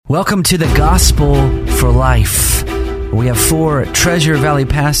Welcome to the Gospel for Life. We have 4 Treasure Valley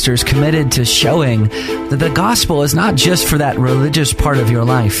pastors committed to showing that the gospel is not just for that religious part of your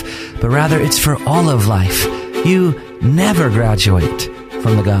life, but rather it's for all of life. You never graduate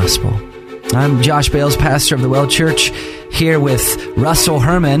from the gospel. I'm Josh Bales, pastor of the Well Church, here with Russell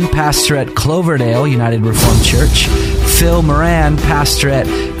Herman, pastor at Cloverdale United Reformed Church, Phil Moran, pastor at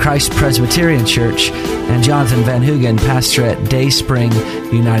Christ Presbyterian Church, and Jonathan Van Hoogen, pastor at Dayspring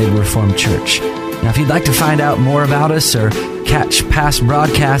United Reformed Church. Now, if you'd like to find out more about us or catch past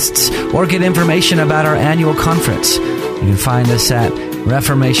broadcasts or get information about our annual conference, you can find us at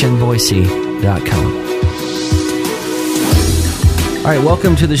reformationboise.com. All right,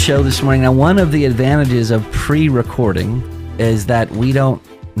 welcome to the show this morning. Now, one of the advantages of pre-recording is that we don't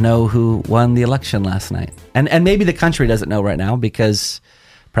know who won the election last night. And maybe the country doesn't know right now because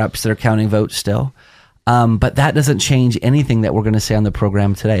perhaps they're counting votes still. But that doesn't change anything that we're going to say on the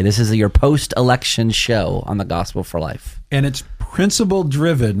program today. This is your post-election show on the Gospel for Life. And it's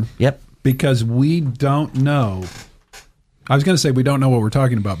principle-driven. Yep. Because we don't know. I was going to say we don't know what we're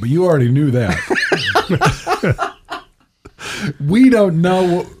talking about, but you already knew that. We don't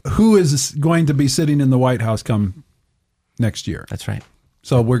know who is going to be sitting in the White House come next year. That's right.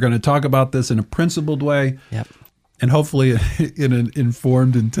 So we're going to talk about this in a principled way. Yep. And hopefully in an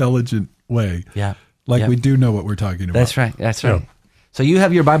informed, intelligent way. Yeah. Like we do know what we're talking about. That's right. That's right. Yeah. So you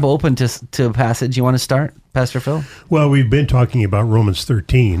have your Bible open to a passage. You want to start, Pastor Phil? Well, we've been talking about Romans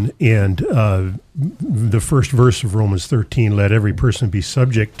 13, and the first verse of Romans 13, let every person be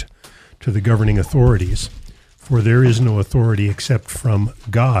subject to the governing authorities, for there is no authority except from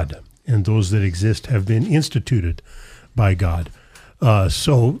God, and those that exist have been instituted by God.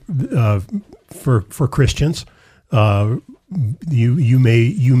 So for Christians, you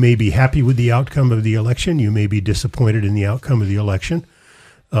may be happy with the outcome of the election. You may be disappointed in the outcome of the election.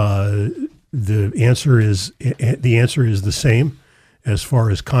 The answer is the same. As far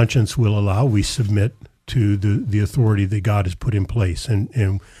as conscience will allow, we submit to the authority that God has put in place,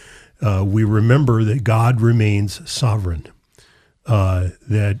 and we remember that God remains sovereign.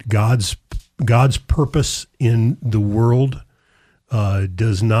 That God's purpose in the world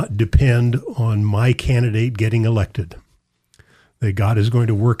does not depend on my candidate getting elected. That God is going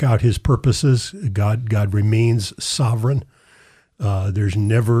to work out his purposes. God remains sovereign. There's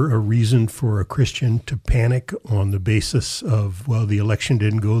never a reason for a Christian to panic on the basis of, well, the election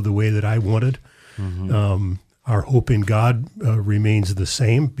didn't go the way that I wanted. Mm-hmm. Our hope in God remains the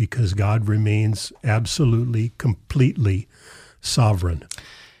same because God remains absolutely, completely sovereign.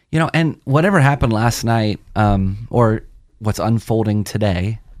 You know, and whatever happened last night, or what's unfolding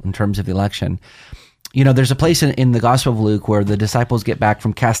today in terms of the election, you know, there's a place in the Gospel of Luke where the disciples get back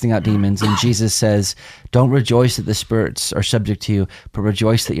from casting out demons, and Jesus says, don't rejoice that the spirits are subject to you, but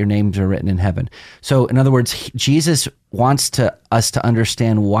rejoice that your names are written in heaven. So, in other words, Jesus wants us to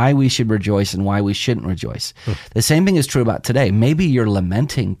understand why we should rejoice and why we shouldn't rejoice. The same thing is true about today. Maybe you're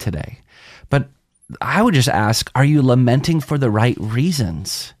lamenting today, but I would just ask, are you lamenting for the right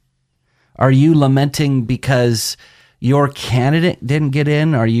reasons? Are you lamenting because your candidate didn't get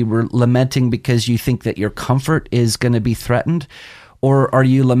in? Are you lamenting because you think that your comfort is going to be threatened? Or are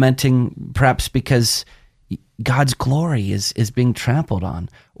you lamenting perhaps because God's glory is being trampled on,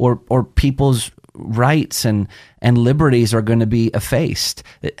 or people's rights and liberties are going to be effaced?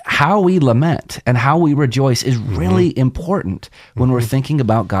 How we lament and how we rejoice is really important when we're thinking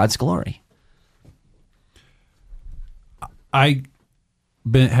about God's glory. I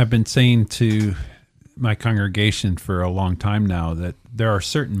have been saying to my congregation for a long time now that there are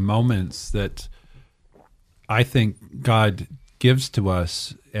certain moments that I think God gives to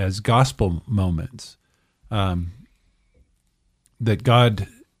us as gospel moments, that God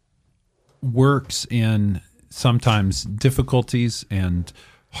works in sometimes difficulties and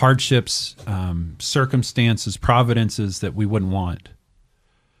hardships, circumstances, providences that we wouldn't want.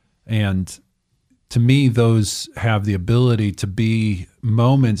 And to me, those have the ability to be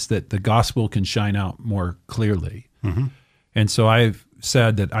moments that the gospel can shine out more clearly. Mm-hmm. And so I've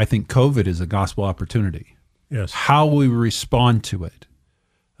said that I think COVID is a gospel opportunity. Yes. How we respond to it.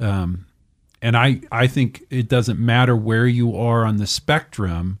 And I think it doesn't matter where you are on the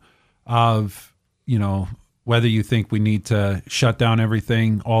spectrum of, you know, whether you think we need to shut down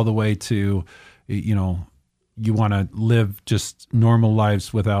everything all the way to, you know, you want to live just normal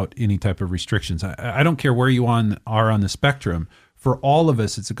lives without any type of restrictions. I don't care where you are on the spectrum. For all of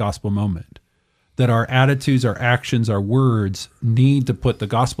us, it's a gospel moment. That our attitudes, our actions, our words need to put the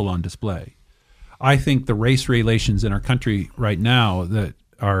gospel on display. I think the race relations in our country right now that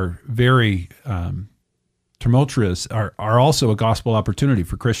are very tumultuous are also a gospel opportunity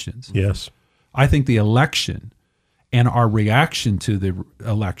for Christians. Yes. I think the election and our reaction to the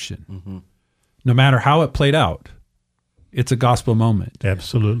election, no matter how it played out, it's a gospel moment.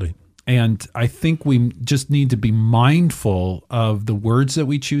 Absolutely. And I think we just need to be mindful of the words that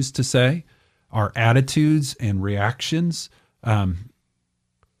we choose to say, our attitudes and reactions.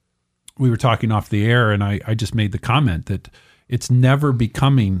 We were talking off the air, and I just made the comment that it's never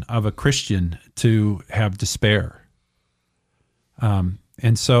becoming of a Christian to have despair.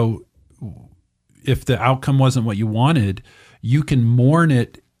 And so if the outcome wasn't what you wanted, you can mourn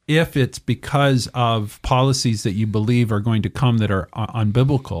it if it's because of policies that you believe are going to come that are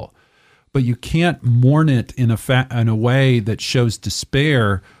unbiblical. But you can't mourn it in a way that shows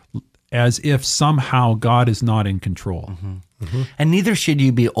despair as if somehow God is not in control. And neither should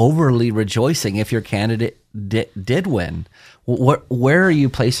you be overly rejoicing if your candidate did win. Where are you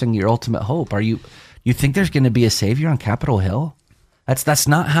placing your ultimate hope? You think there's going to be a savior on Capitol Hill? That's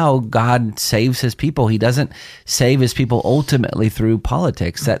not how God saves his people. He doesn't save his people ultimately through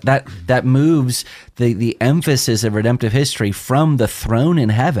politics. That moves the emphasis of redemptive history from the throne in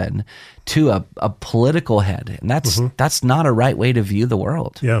heaven to a political head. And that's not a right way to view the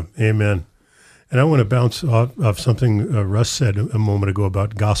world. Yeah, amen. And I want to bounce off something Russ said a moment ago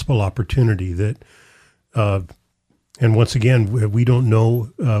about gospel opportunity. And once again, we don't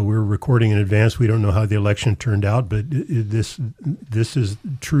know. We're recording in advance. We don't know how the election turned out, but this is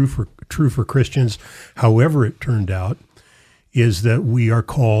true for Christians. However it turned out, is that we are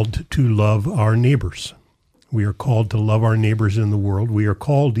called to love our neighbors. We are called to love our neighbors in the world. We are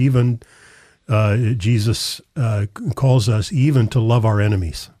called even. Jesus calls us even to love our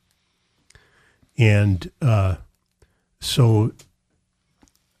enemies. And so,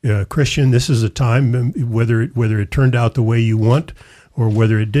 Christian, this is a time, whether it turned out the way you want or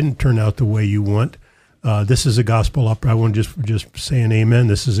whether it didn't turn out the way you want, this is a gospel. I want to just say an amen.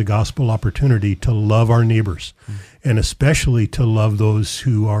 This is a gospel opportunity to love our neighbors, and especially to love those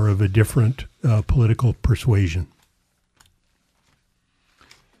who are of a different political persuasion.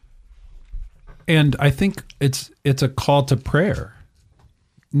 And I think it's a call to prayer,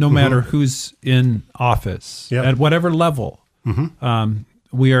 no matter who's in office, at whatever level.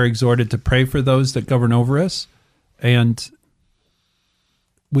 We are exhorted to pray for those that govern over us, and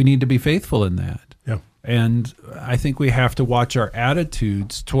we need to be faithful in that. Yeah. And I think we have to watch our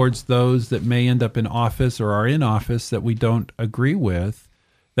attitudes towards those that may end up in office or are in office that we don't agree with.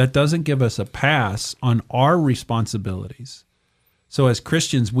 That doesn't give us a pass on our responsibilities. So as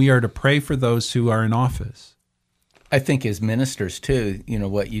Christians, we are to pray for those who are in office. I think as ministers too,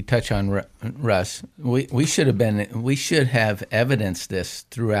 what you touch on, Russ, we should have evidenced this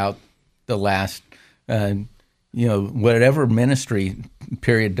throughout the last, whatever ministry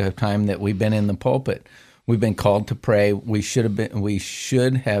period of time that we've been in the pulpit. We've been called to pray. We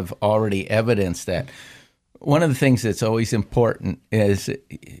should have already evidenced that. One of the things that's always important is,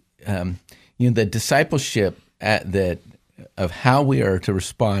 the discipleship of how we are to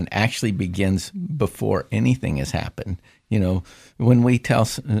respond actually begins before anything has happened. When we tell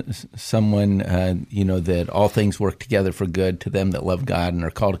someone, that all things work together for good to them that love God and are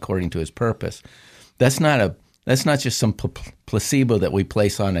called according to his purpose, that's not just some placebo that we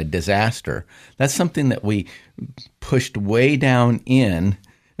place on a disaster. That's something that we pushed way down in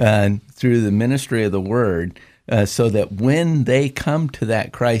through the ministry of the word, so that when they come to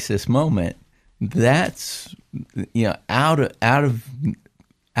that crisis moment, that's out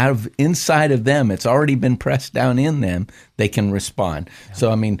of inside of them, it's already been pressed down in them, they can respond. Yeah.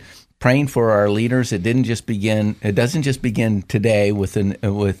 So praying for our leaders, it doesn't just begin today with the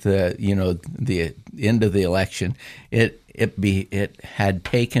end of the election. It had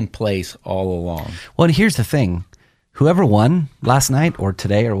taken place all along. Well, and here's the thing. Whoever won last night or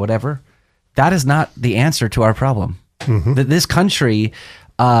today or whatever, that is not the answer to our problem. This country,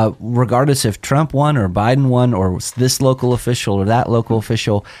 regardless if Trump won or Biden won or this local official or that local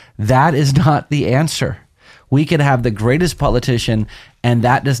official, that is not the answer. We could have the greatest politician, and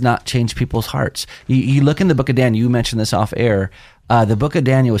that does not change people's hearts. You look in the book of Daniel, you mentioned this off air. The book of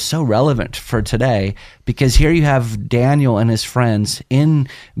Daniel is so relevant for today because here you have Daniel and his friends in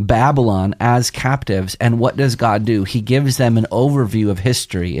Babylon as captives. And what does God do? He gives them an overview of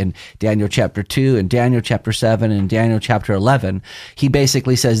history in Daniel chapter 2 and Daniel chapter 7 and Daniel chapter 11. He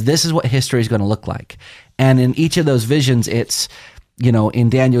basically says, this is what history is going to look like. And in each of those visions, it's, in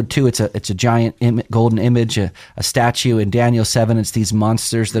Daniel 2, it's a giant golden image, a statue. In Daniel 7, it's these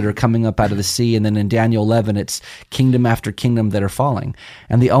monsters that are coming up out of the sea. And then in Daniel 11, it's kingdom after kingdom that are falling.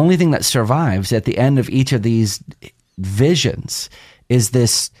 And the only thing that survives at the end of each of these visions is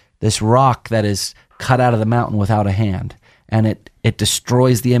this rock that is cut out of the mountain without a hand. And it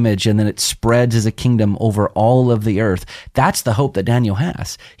destroys the image, and then it spreads as a kingdom over all of the earth. That's the hope that Daniel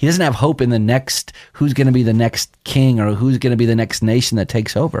has. He doesn't have hope in the next, who's going to be the next king or who's going to be the next nation that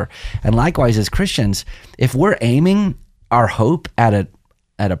takes over. And likewise, as Christians, if we're aiming our hope at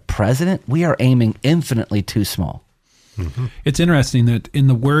a president, we are aiming infinitely too small. Mm-hmm. It's interesting that in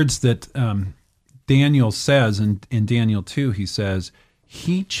the words that Daniel says in Daniel 2, he says,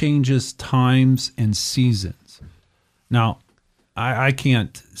 he changes times and seasons. Now, I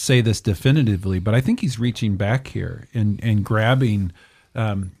can't say this definitively, but I think he's reaching back here and grabbing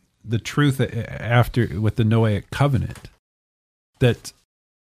the truth after with the Noahic covenant, that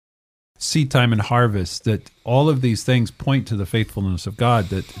seed time and harvest, that all of these things point to the faithfulness of God,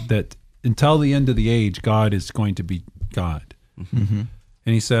 that until the end of the age, God is going to be God. Mm-hmm.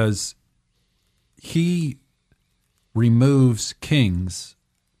 And he says he removes kings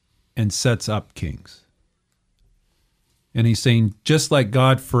and sets up kings. And he's saying, just like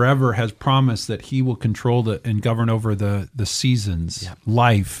God forever has promised that he will control and govern over the seasons, yep.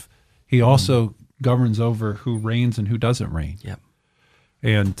 life, he also governs over who reigns and who doesn't reign. Yep.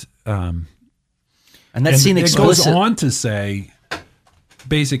 And that's seen explicit. It goes on to say,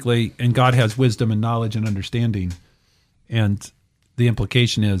 basically, and God has wisdom and knowledge and understanding. And the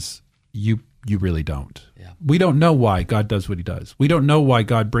implication is, you really don't. Yeah. We don't know why God does what he does. We don't know why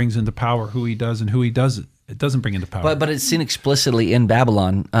God brings into power who he does and who he doesn't. It doesn't bring into power. But it's seen explicitly in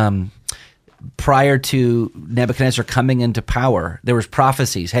Babylon. Prior to Nebuchadnezzar coming into power, there was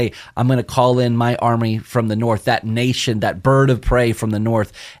prophecies. Hey, I'm going to call in my army from the north, that nation, that bird of prey from the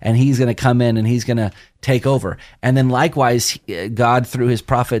north, and he's going to come in and he's going to take over. And then likewise, God, through his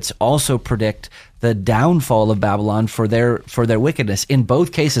prophets, also predict the downfall of Babylon for their wickedness. In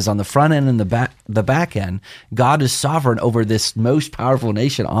both cases, on the front end and the back end, God is sovereign over this most powerful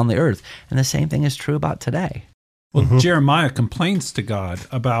nation on the earth. And the same thing is true about today. Well, mm-hmm. Jeremiah complains to God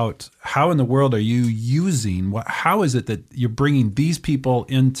about how in the world are you using, how is it that you're bringing these people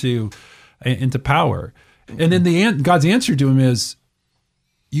into power? And then God's answer to him is,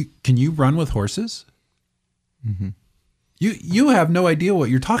 can you run with horses? Mm-hmm. You have no idea what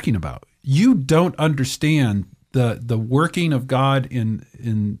you're talking about. You don't understand the working of God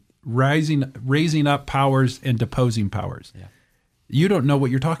in raising up powers and deposing powers. Yeah. You don't know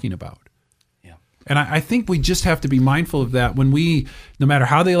what you're talking about. Yeah. And I think we just have to be mindful of that when no matter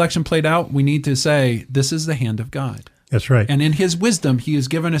how the election played out, we need to say, this is the hand of God. That's right. And in his wisdom, he has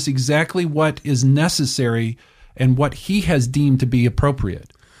given us exactly what is necessary and what he has deemed to be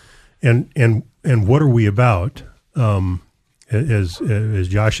appropriate. And what are we about? As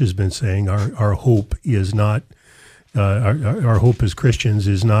Josh has been saying, our hope is not our hope as Christians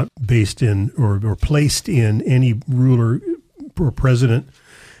is not based in or placed in any ruler or president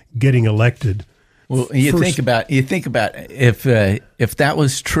getting elected. Well, you think about if that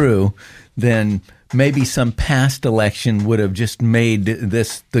was true, then maybe some past election would have just made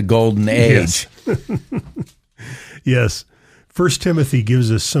this the golden age. Yes. Yes. 1 Timothy gives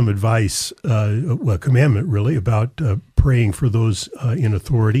us some advice, a commandment really, about praying for those in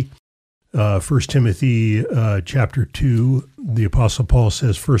authority. 1 Timothy chapter 2, the Apostle Paul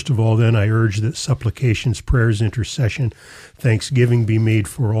says, "First of all, then, I urge that supplications, prayers, intercession, thanksgiving be made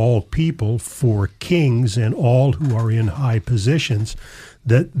for all people, for kings and all who are in high positions,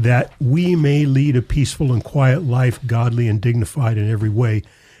 that we may lead a peaceful and quiet life, godly and dignified in every way."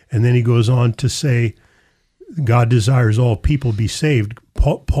 And then he goes on to say, God desires all people be saved.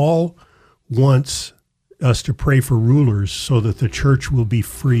 Paul wants us to pray for rulers so that the church will be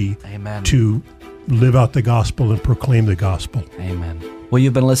free Amen. To live out the gospel and proclaim the gospel. Amen. Well,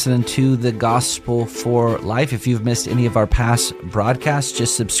 you've been listening to The Gospel for Life. If you've missed any of our past broadcasts,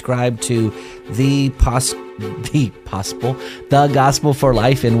 just subscribe to The Gospel for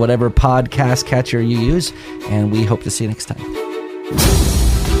Life in whatever podcast catcher you use, and we hope to see you next time.